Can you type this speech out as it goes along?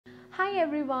Hi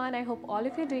everyone, I hope all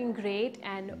of you are doing great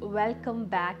and welcome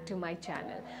back to my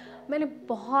channel. मैंने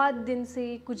बहुत दिन से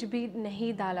कुछ भी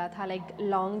नहीं डाला था like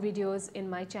long videos in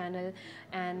my channel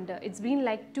and it's been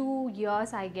like 2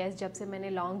 years I guess जब से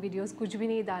मैंने long videos कुछ भी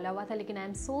नहीं डाला हुआ था, लेकिन I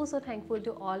am so thankful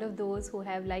to all of those who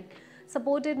have like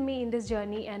supported me in this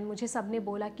journey and मुझे सबने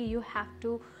बोला कि you have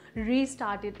to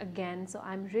restart it again, so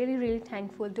I'm really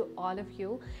thankful to all of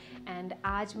you. And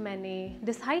आज मैंने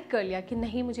decide कर लिया कि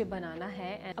नहीं मुझे बनाना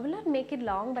है and I will not make it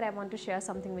long but I want to share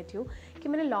something with you कि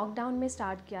मैंने लॉकडाउन में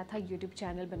स्टार्ट किया था YouTube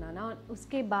चैनल बनाना और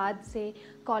उसके बाद से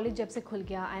कॉलेज जब से खुल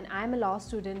गया and I am a law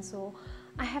student, so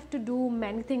I have to do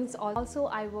many things. Also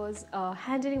I was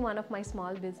handling one of my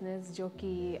small business जो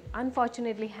कि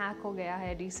unfortunately hack हो गया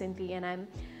है recently and I'm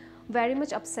very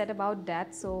much upset about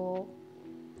that. So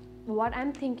what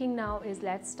I'm thinking now is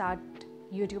let's start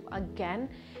YouTube again.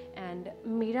 And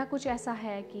मेरा कुछ ऐसा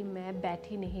है कि मैं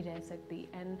बैठी नहीं रह सकती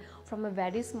and from a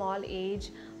very small age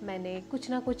मैंने कुछ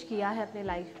ना कुछ किया है अपने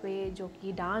लाइफ पे, जो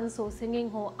कि डांस हो,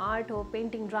 सिंगिंग हो, आर्ट हो,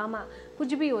 पेंटिंग, ड्रामा,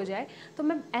 कुछ भी हो जाए तो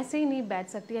मैं ऐसे ही नहीं बैठ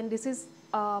सकती. And this is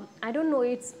I don't know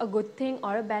it's a good thing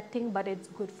और a bad thing but it's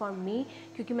good for me,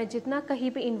 क्योंकि मैं जितना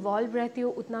कहीं पे इन्वॉल्व रहती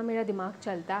हूँ उतना मेरा दिमाग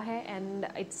चलता है and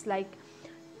it's like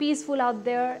peaceful out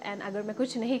there. And अगर मैं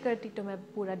कुछ नहीं करती तो मैं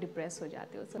पूरा डिप्रेस हो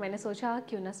जाती हूँ. सो मैंने सोचा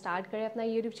क्यों ना स्टार्ट करें अपना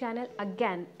YouTube channel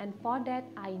again and for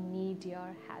that I need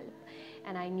your help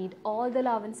and I need all the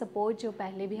love and support जो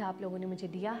पहले भी आप लोगों ने मुझे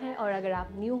दिया है. और अगर आप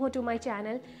न्यू हो to my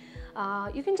channel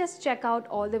you can just check out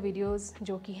all the videos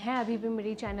जो कि हैं अभी भी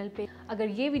मेरी चैनल पे. अगर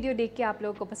ये वीडियो देख के आप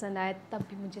लोगों को पसंद आए तब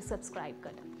भी मुझे सब्सक्राइब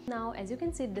करना. Now as you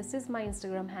can see, this is my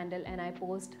Instagram handle and I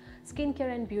post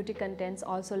skincare and beauty contents,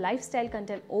 also lifestyle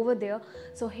content over there.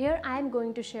 So here I am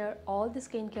going to share all the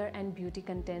skincare and beauty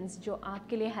contents जो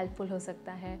आपके लिए helpful हो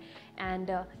सकता है.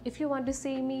 And if you want to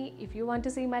see me, if you want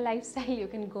to see my lifestyle, you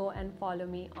can go and follow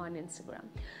me on Instagram.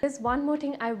 There's one more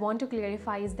thing I want to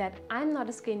clarify is that I'm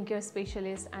not a skincare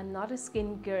specialist, I'm not a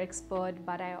skincare expert,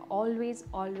 but I always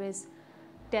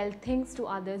tell things to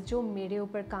others जो मेरे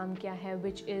ऊपर काम किया है,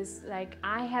 which is like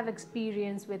I have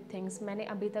experience with things. मैंने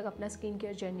अभी तक अपना skin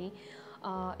care journey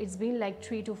it's been like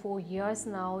 3 to 4 years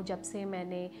now जब से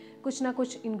मैंने कुछ ना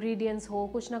कुछ ingredients हो,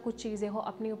 कुछ ना कुछ चीज़ें हो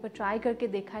अपने ऊपर ट्राई करके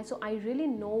देखा है. So I really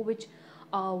know which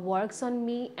works on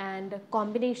me, and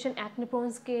combination acne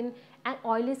prone skin and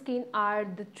oily skin are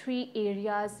the 3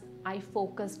 areas I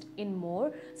focused in more.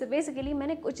 So basically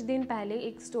मैंने कुछ दिन पहले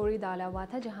एक story डाला हुआ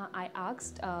था जहाँ I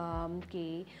asked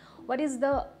कि what is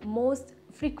the most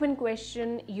frequent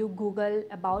question you Google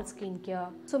about skincare.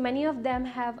 So many of them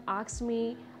have asked me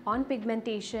on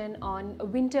pigmentation, on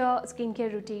winter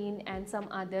skincare routine and some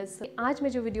others. So, आज मैं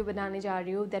जो वीडियो बनाने जा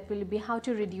रही हूँ that will be how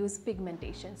to reduce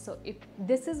pigmentation. So if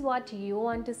this is what you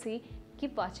want to see,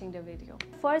 keep watching the video.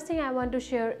 First thing I want to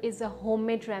share is a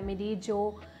homemade remedy जो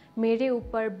मेरे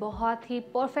ऊपर बहुत ही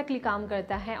perfectly काम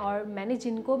करता है और मैंने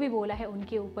जिनको भी बोला है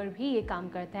उनके ऊपर भी ये काम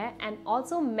करता है. And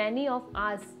also many of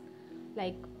us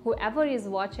like whoever is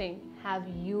watching have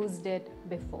used it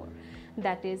before.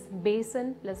 That is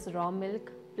besan plus raw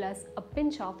milk plus a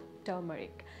pinch of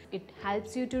turmeric. It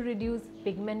helps you to reduce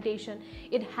pigmentation.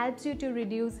 It helps you to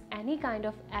reduce any kind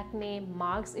of acne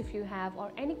marks if you have,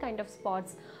 or any kind of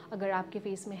spots अगर आपके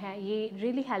face में है. ये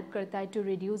really help करता है to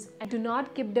reduce. And do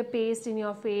not keep the paste in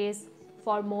your face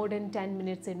for more than 10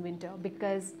 minutes in winter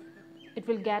because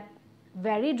it will get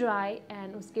very dry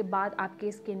and उसके बाद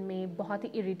आपके स्किन में बहुत ही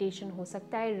इरिटेशन हो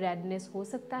सकता है, रेडनेस हो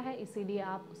सकता है. इसीलिए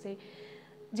आप उसे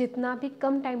जितना भी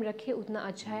कम टाइम रखें उतना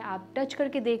अच्छा है. आप टच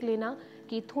करके देख लेना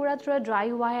कि थोड़ा ड्राई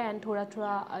हुआ है एंड थोड़ा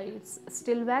it's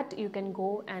still wait, you can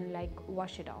go and like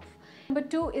wash it of. Number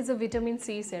 2 is a vitamin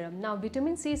C serum. Now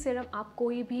vitamin C serum आप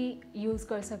कोई भी यूज़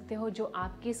कर सकते हो जो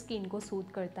आपकी स्किन को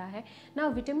सूट करता है.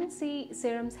 Now vitamin C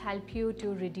serums help you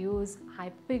to reduce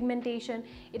hyperpigmentation.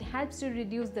 It helps to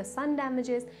reduce the sun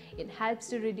damages, it helps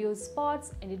to reduce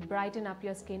spots and it brighten up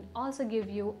your skin, also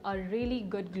give you a really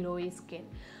good glowy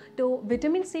skin. तो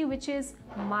vitamin C which is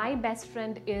my best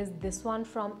friend is this one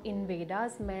from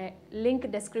इनवेडास. मैं link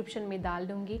description में डाल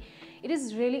दूँगी. It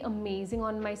is really amazing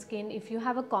on my skin. If you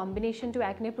have a combination to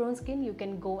acne prone skin you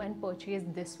can go and purchase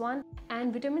this one.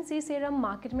 And vitamin C serum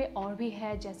market में और भी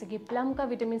है, जैसे कि प्लम का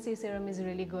vitamin C serum is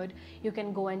really good. You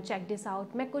can go and check this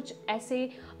out. मैं कुछ ऐसे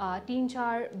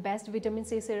 3-4 बेस्ट विटामिन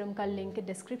सी सीरम का लिंक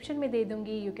डिस्क्रिप्शन में दे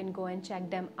दूँगी. You can go and check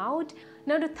them out.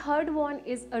 Now the third one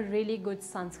is a really good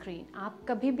sunscreen. आप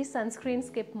कभी भी sunscreen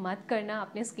skip मत करना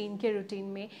अपने स्किन के रूटीन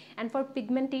में. And for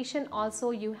pigmentation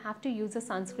also you have to use a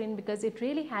sunscreen because it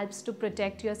really helps to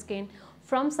protect your skin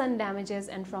from sun damages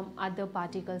and from other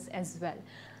particles as well.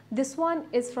 This one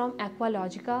is from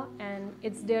Aqualogica and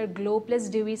it's their Glow Plus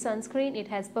Dewy Sunscreen. It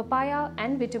has papaya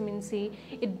and vitamin C.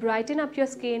 It brighten up your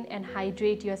skin and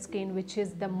hydrate your skin, which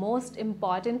is the most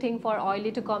important thing for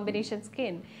oily to combination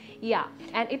skin. Yeah,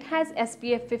 and it has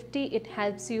SPF 50. It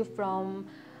helps you from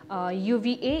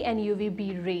UVA and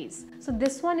UVB rays. So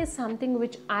this one is something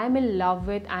which I am in love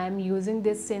with. I am using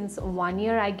this since 1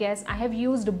 year, I guess. I have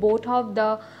used both of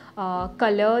the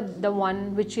color, the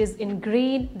one which is in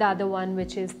green, the other one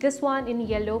which is this one in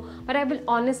yellow, but I will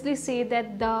honestly say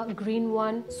that the green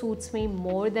one suits me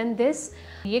more than this.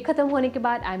 ये खत्म होने के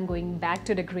बाद I am going back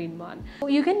to the green one. So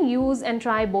you can use and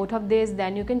try both of these,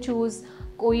 then you can choose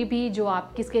कोई भी जो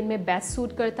आपकी skin में बेस्ट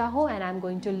सूट करता हो, and I'm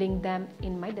going to link them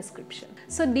in my description.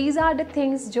 So these are the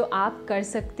things जो आप कर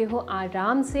सकते हो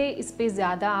आराम से. इस पे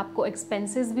ज़्यादा आपको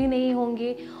एक्सपेंसेस भी नहीं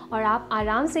होंगे और आप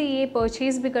आराम से ये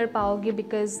परचेज भी कर पाओगे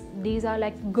because these are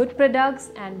like good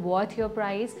products and worth your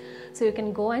price. So you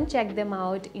can go and check them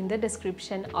out in the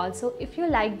description. Also, if you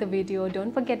like the video,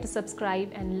 don't forget to subscribe,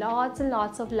 and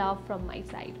lots of love from my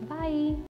side. Bye.